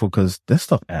careful because that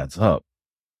stuff adds up.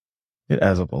 It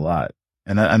adds up a lot.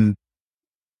 And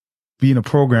being a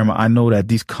programmer, I know that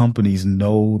these companies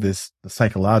know the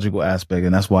psychological aspect,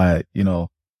 and that's why,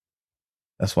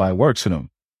 that's why it works for them.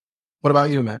 What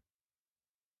about you, Matt?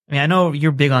 I mean, I know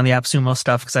you're big on the AppSumo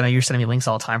stuff because I know you're sending me links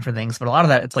all the time for things, but a lot of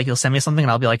that, it's like you'll send me something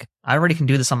and I'll be like, I already can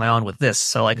do this on my own with this.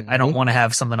 So like, I don't want to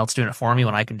have someone else doing it for me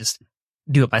when I can just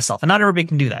do it myself. And not everybody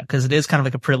can do that because it is kind of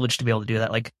like a privilege to be able to do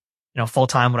that. Like, full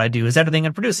time, what I do is editing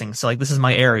and producing. So like, this is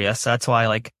my area. So that's why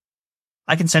like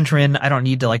I can center in. I don't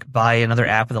need to like buy another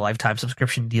app with a lifetime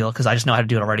subscription deal because I just know how to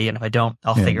do it already. And if I don't,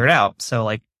 I'll figure it out. So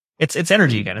like, it's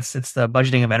energy again. It's the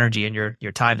budgeting of energy and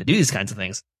your time to do these kinds of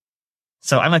things.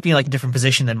 So I might be in like a different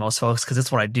position than most folks because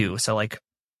it's what I do. So like,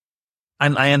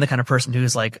 I am the kind of person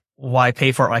who's like, why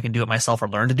pay for it when I can do it myself or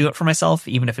learn to do it for myself,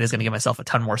 even if it is going to give myself a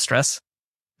ton more stress.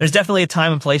 There's definitely a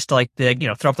time and place to like,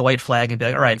 throw up the white flag and be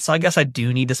like, all right, so I guess I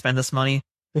do need to spend this money.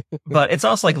 But it's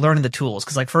also like learning the tools.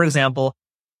 Cause like, for example,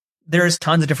 there's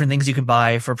tons of different things you can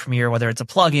buy for Premiere, whether it's a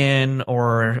plugin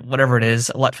or whatever it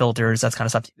is, LUT filters, that kind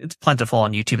of stuff. It's plentiful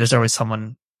on YouTube. There's always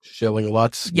someone shilling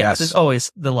LUTs. Yes. There's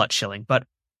always the LUT shilling. But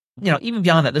even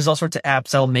beyond that, there's all sorts of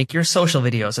apps that'll make your social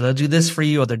videos. So they'll do this for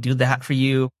you or they'll do that for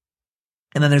you.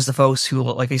 And then there's the folks who,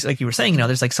 like you were saying,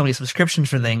 there's like so many subscriptions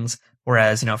for things.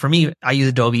 Whereas, for me, I use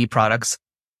Adobe products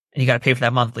and you got to pay for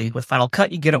that monthly. With Final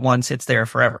Cut, you get it once, it's there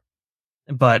forever.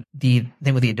 But the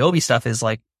thing with the Adobe stuff is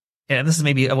like, and this is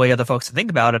maybe a way other folks to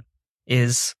think about it,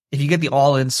 is if you get the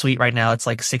all-in suite right now, it's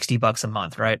like $60 a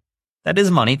month, right? That is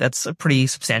money. That's a pretty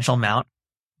substantial amount.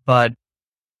 But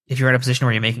if you're in a position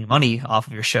where you're making money off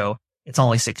of your show, it's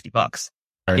only $60.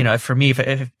 Right. For me,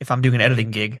 if I'm doing an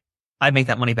editing gig, I make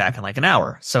that money back in like an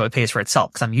hour. So it pays for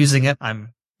itself because I'm using it.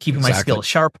 I'm keeping my skills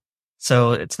sharp.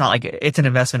 So it's not like it's an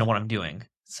investment in what I'm doing.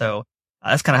 So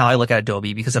that's kind of how I look at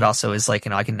Adobe because it also is like,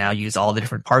 I can now use all the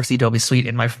different parts of the Adobe suite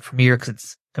in my Premiere because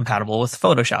it's compatible with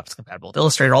Photoshop. It's compatible with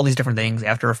Illustrator, all these different things,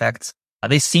 After Effects.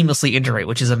 They seamlessly integrate,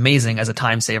 which is amazing as a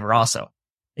time saver also.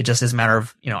 It just is a matter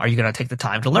of, are you going to take the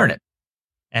time to learn it?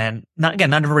 And not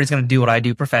everybody's going to do what I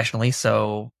do professionally.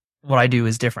 So what I do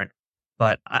is different.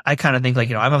 But I kind of think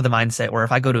like, I'm of the mindset where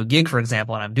if I go to a gig, for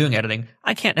example, and I'm doing editing,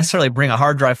 I can't necessarily bring a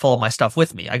hard drive full of my stuff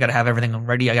with me. I got to have everything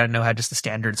ready. I got to know how just the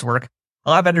standards work.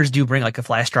 A lot of editors do bring like a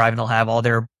flash drive and they'll have all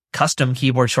their custom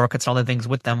keyboard shortcuts and all the things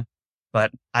with them. But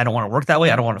I don't want to work that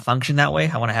way. I don't want to function that way.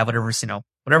 I want to have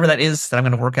whatever that is that I'm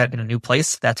going to work at in a new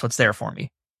place. That's what's there for me.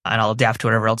 And I'll adapt to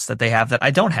whatever else that they have that I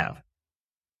don't have.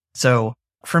 So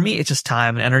for me, it's just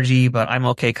time and energy, but I'm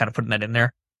okay kind of putting that in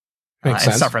there. And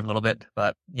suffering a little bit,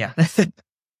 but yeah.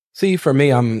 See, for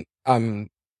me,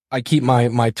 I keep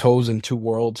my toes in two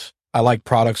worlds. I like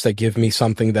products that give me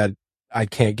something that I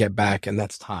can't get back, and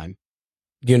that's time.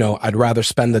 I'd rather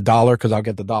spend the dollar because I'll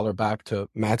get the dollar back, to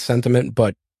Matt's sentiment,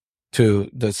 but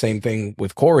to the same thing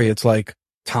with Corey, it's like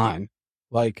time.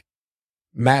 Like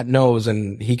Matt knows,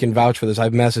 and he can vouch for this.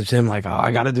 I've messaged him like, oh,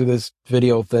 I got to do this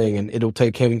video thing, and it'll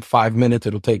take him 5 minutes.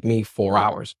 It'll take me 4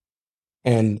 hours.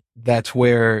 And that's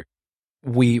where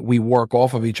we work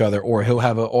off of each other. Or he'll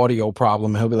have an audio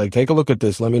problem. He'll be like, take a look at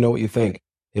this. Let me know what you think.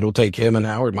 It'll take him an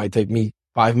hour. It might take me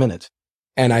 5 minutes.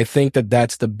 And I think that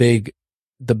that's the big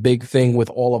thing with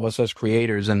all of us as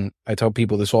creators. And I tell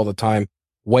people this all the time.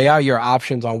 Weigh out your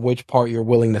options on which part you're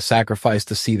willing to sacrifice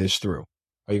to see this through.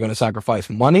 Are you going to sacrifice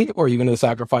money or are you going to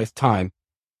sacrifice time?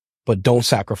 But don't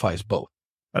sacrifice both.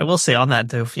 But I will say on that,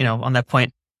 though, on that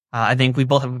point, I think we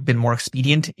both have been more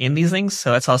expedient in these things.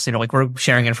 So that's also, like we're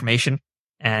sharing information.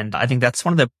 And I think that's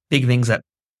one of the big things that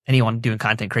anyone doing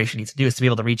content creation needs to do is to be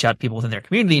able to reach out to people within their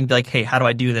community and be like, hey, how do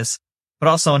I do this? But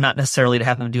also not necessarily to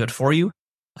have them do it for you.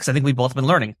 Because I think we've both been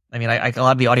learning. I mean, a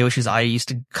lot of the audio issues I used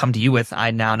to come to you with,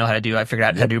 I now know how to do. I figured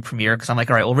out how to do Premiere because I'm like,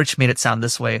 all right, well, Rich made it sound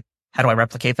this way. How do I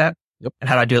replicate that? Yep. And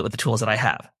how do I do it with the tools that I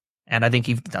have? And I think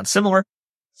you've done similar.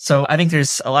 So I think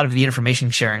there's a lot of the information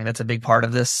sharing that's a big part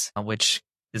of this, which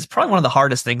is probably one of the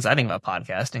hardest things I think about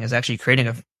podcasting is actually creating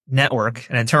a network,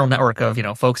 an internal network of,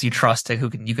 folks you trust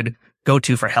you could go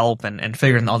to for help and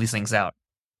figuring all these things out.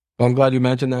 Well, I'm glad you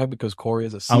mentioned that because Corey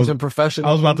is a seasoned professional.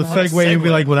 I was about to segue and be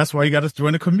like, well, that's why you got to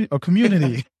join a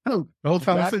community. The whole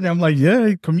time I'm sitting there, I'm like,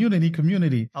 yeah,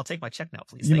 community. I'll take my check now,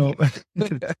 please.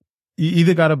 You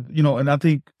either got to, and I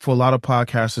think for a lot of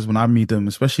podcasters, when I meet them,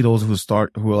 especially those who are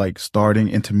like starting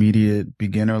intermediate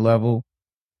beginner level,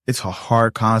 it's a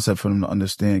hard concept for them to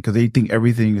understand because they think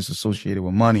everything is associated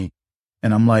with money.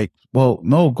 And I'm like, well,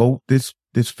 no, there's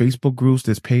Facebook groups,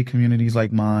 there's paid communities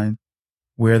like mine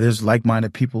where there's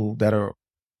like-minded people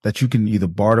that you can either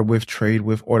barter with, trade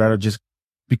with, or that are just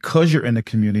because you're in the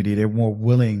community, they're more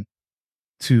willing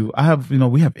to,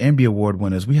 we have Ambie Award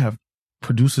winners. We have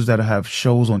producers that have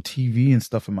shows on TV and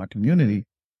stuff in my community.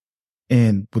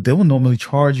 But they will normally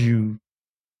charge you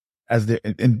for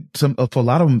a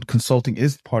lot of them, consulting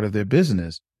is part of their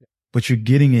business, but you're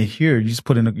getting it here. You just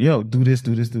put in do this,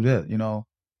 do that.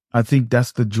 I think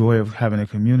that's the joy of having a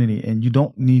community, and you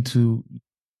don't need to,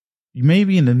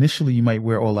 maybe initially you might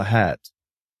wear all the hats,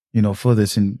 for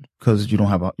this, and because you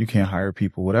can't hire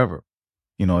people, whatever,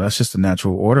 that's just the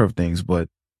natural order of things. But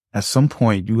at some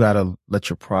point you got to let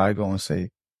your pride go and say,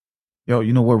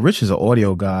 you know what? Rich is an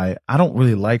audio guy. I don't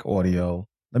really like audio.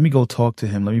 Let me go talk to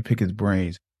him. Let me pick his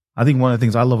brains. I think one of the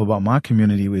things I love about my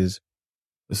community is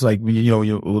it's like,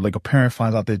 you're like a parent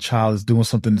finds out their child is doing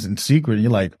something in secret and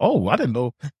you're like, oh, I didn't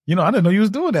know, I didn't know you was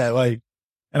doing that. Like,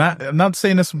 and I'm not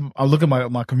saying this, I look at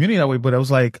my community that way, but I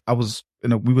was like,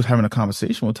 we was having a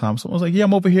conversation with Tom. Someone was like, yeah,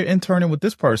 I'm over here interning with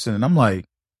this person. And I'm like,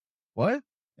 what?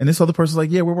 And this other person's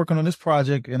like, yeah, we're working on this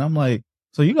project. And I'm like,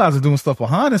 so you guys are doing stuff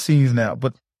behind the scenes now.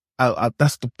 But that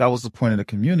was the point of the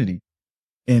community.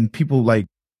 And people like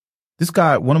this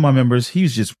guy, one of my members,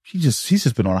 he's just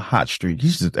been on a hot streak.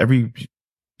 He's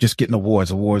just getting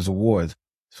awards.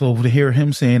 So to hear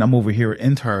him saying, I'm over here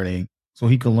interning so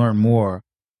he can learn more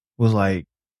was like,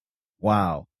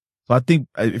 wow. So I think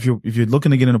if you're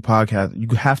looking to get into podcast,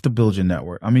 you have to build your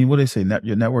network. I mean, what do they say?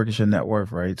 Your network is your net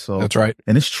worth, right? So that's right.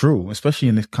 And it's true, especially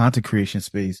in the content creation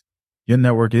space. Your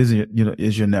network is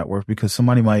your network because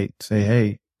somebody might say,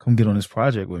 hey, come get on this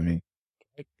project with me.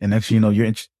 And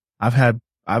next, I've had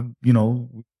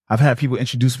people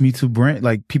introduce me to brand,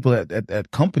 like people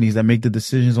at companies that make the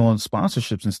decisions on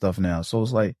sponsorships and stuff now. So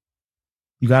it's like,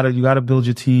 you gotta build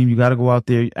your team. You gotta go out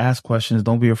there, ask questions.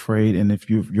 Don't be afraid. And if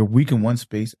you're weak in one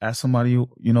space, ask somebody,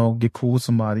 get cool with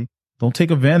somebody. Don't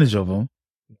take advantage of them,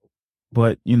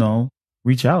 but,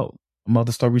 reach out. I'm about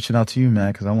to start reaching out to you,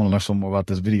 man, because I want to learn some more about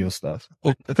this video stuff.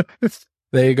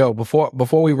 There you go.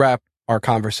 Before we wrap our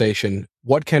conversation,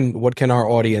 what can our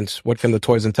audience, what can the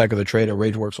Toys and Tech of the Trade or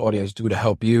RageWorks audience do to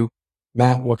help you?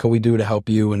 Matt, what can we do to help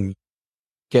you and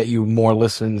get you more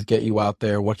listens, get you out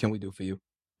there? What can we do for you?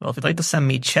 Well, if you'd like to send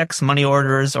me checks, money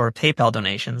orders, or PayPal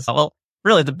donations, well,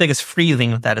 really the biggest free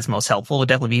thing that is most helpful would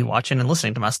definitely be watching and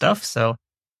listening to my stuff. So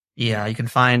yeah, you can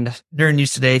find Nerd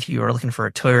News Today if you are looking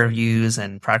for toy reviews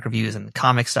and product reviews and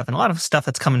comic stuff and a lot of stuff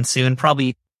that's coming soon,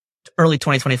 probably early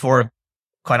 2024.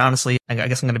 Quite honestly, I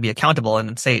guess I'm going to be accountable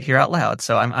and say it here out loud.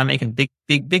 So I'm making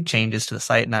big changes to the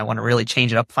site, and I want to really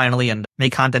change it up finally and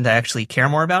make content I actually care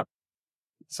more about.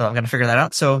 So I'm going to figure that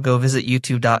out. So go visit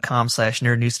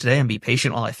youtube.com/nerdnewstoday and be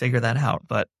patient while I figure that out.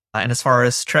 But, and as far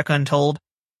as Trek Untold,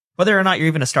 whether or not you're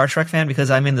even a Star Trek fan,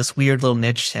 because I'm in this weird little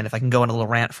niche, and if I can go on a little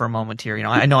rant for a moment here,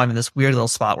 I know I'm in this weird little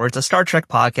spot where it's a Star Trek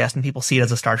podcast and people see it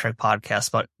as a Star Trek podcast,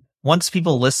 but once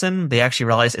people listen, they actually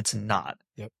realize it's not.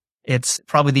 Yep. It's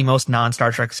probably the most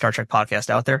non-Star Trek podcast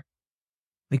out there.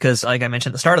 Because like I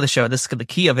mentioned at the start of the show, the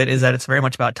key of it is that it's very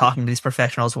much about talking to these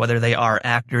professionals, whether they are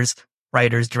actors,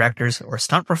 writers, directors, or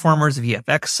stunt performers,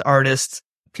 VFX artists,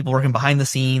 people working behind the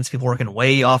scenes, people working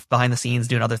way off behind the scenes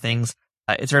doing other things.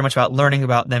 It's very much about learning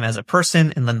about them as a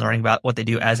person and then learning about what they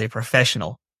do as a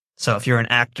professional. So if you're an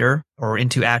actor or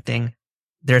into acting,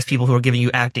 there's people who are giving you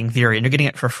acting theory and you're getting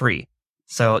it for free.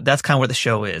 So that's kind of what the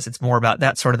show is. It's more about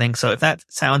that sort of thing. So if that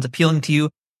sounds appealing to you,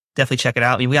 definitely check it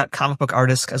out. I mean, we got comic book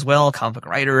artists as well, comic book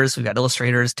writers, we've got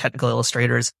illustrators, technical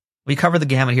illustrators. we cover the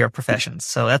gamut here of professions.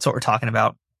 So that's what we're talking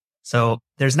about. So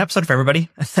there's an episode for everybody.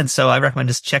 And so I recommend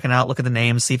just checking out, look at the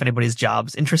names, see if anybody's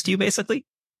jobs interest you basically,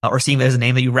 or seeing if there's a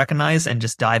name that you recognize and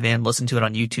just dive in, listen to it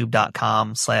on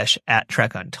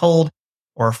youtube.com/@TrekUntold,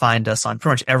 or find us on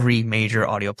pretty much every major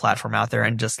audio platform out there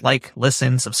and just like,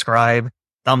 listen, subscribe,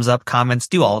 thumbs up, comments,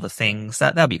 do all the things.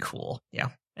 That'd be cool. Yeah.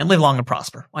 And live long and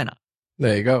prosper. Why not?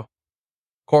 There you go.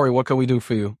 Corey, what can we do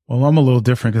for you? Well, I'm a little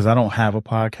different because I don't have a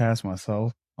podcast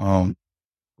myself.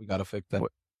 We got to fix that.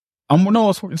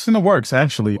 It's in the works,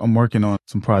 actually. I'm working on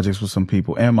some projects with some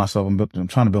people and myself. I'm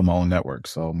trying to build my own network,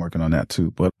 so I'm working on that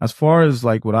too. But as far as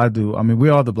like what I do, I mean, we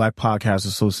are the Black Podcast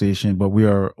Association, but we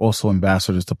are also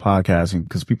ambassadors to podcasting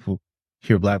because people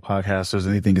hear Black podcasters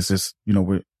and they think it's just, you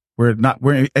know,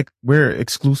 we're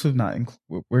exclusive,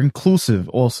 we're inclusive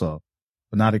also,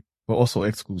 but we're also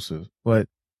exclusive. But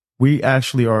we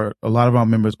actually a lot of our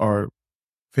members are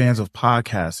fans of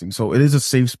podcasting. So it is a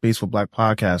safe space for Black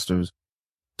podcasters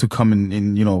to come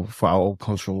in, you know, for our old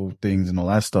cultural things and all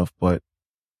that stuff. But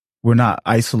we're not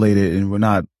isolated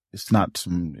and it's not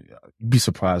you'd be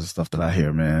surprised at stuff that I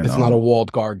hear, man. It's not a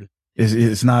walled garden.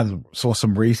 It's not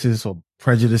some racist or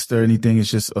prejudiced or anything. It's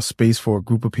just a space for a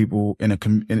group of people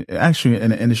actually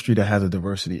in an industry that has a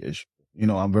diversity issue. You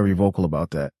know, I'm very vocal about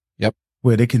that. Yep.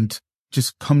 Where they can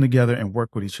just come together and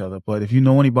work with each other. But if you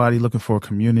know anybody looking for a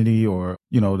community or,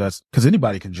 you know, that's because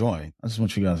anybody can join. I just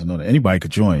want you guys to know that anybody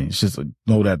could join. It's just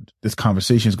know that this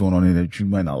conversation is going on in that you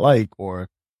might not like, but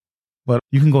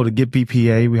you can go to Get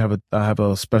BPA. I have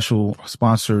a special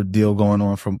sponsored deal going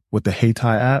on with the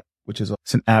Heytai app, which is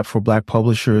it's an app for Black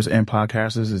publishers and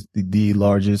podcasters. It's the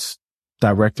largest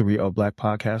directory of Black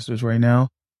podcasters right now.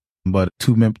 But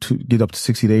get up to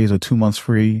 60 days or 2 months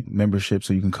free membership.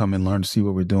 So you can come and learn to see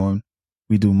what we're doing.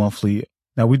 We do monthly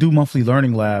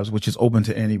learning labs, which is open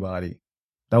to anybody.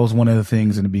 That was one of the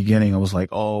things in the beginning. I was like,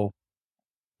 I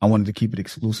wanted to keep it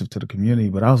exclusive to the community,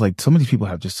 but I was like, some of these people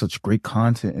have just such great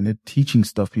content and they're teaching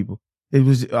stuff people. I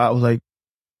was like,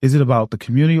 is it about the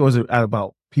community or is it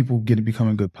about people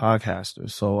becoming good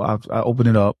podcasters? So I open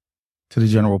it up to the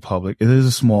general public. It is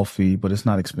a small fee, but it's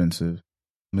not expensive.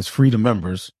 It's free to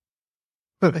members.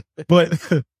 But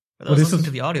listen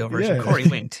to the audio version. Yeah. Corey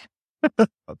winked.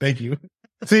 Thank you.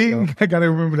 See, I gotta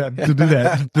remember to do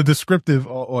that. The descriptive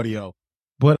audio,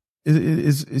 but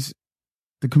it's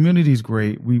the community is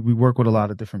great. We work with a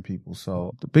lot of different people.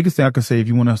 So the biggest thing I can say, if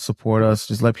you want to support us,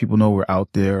 just let people know we're out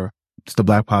there. It's the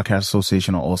Black Podcast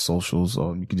Association on all socials,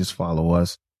 or you can just follow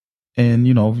us. And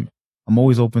you know, I'm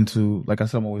always open to, like I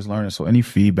said, I'm always learning. So any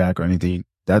feedback or anything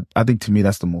that I think to me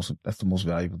that's the most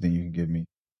valuable thing you can give me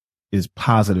is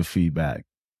positive feedback.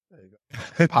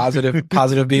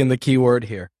 Positive being the key word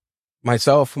here.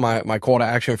 Myself, my call to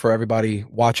action for everybody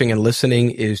watching and listening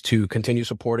is to continue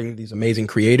supporting these amazing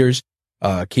creators.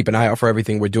 Keep an eye out for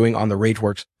everything we're doing on the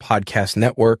RageWorks Podcast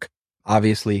Network.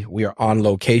 Obviously, we are on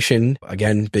location.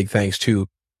 Again, big thanks to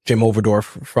Jim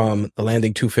Overdorf from the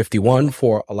Landing 251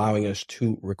 for allowing us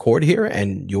to record here.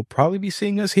 And you'll probably be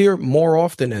seeing us here more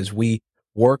often as we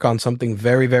work on something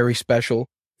very, very special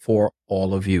for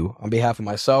all of you. On behalf of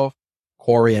myself,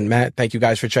 Corey, and Matt, thank you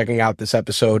guys for checking out this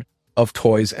episode of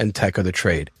Toys and Tech of the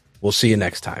Trade. We'll see you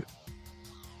next time.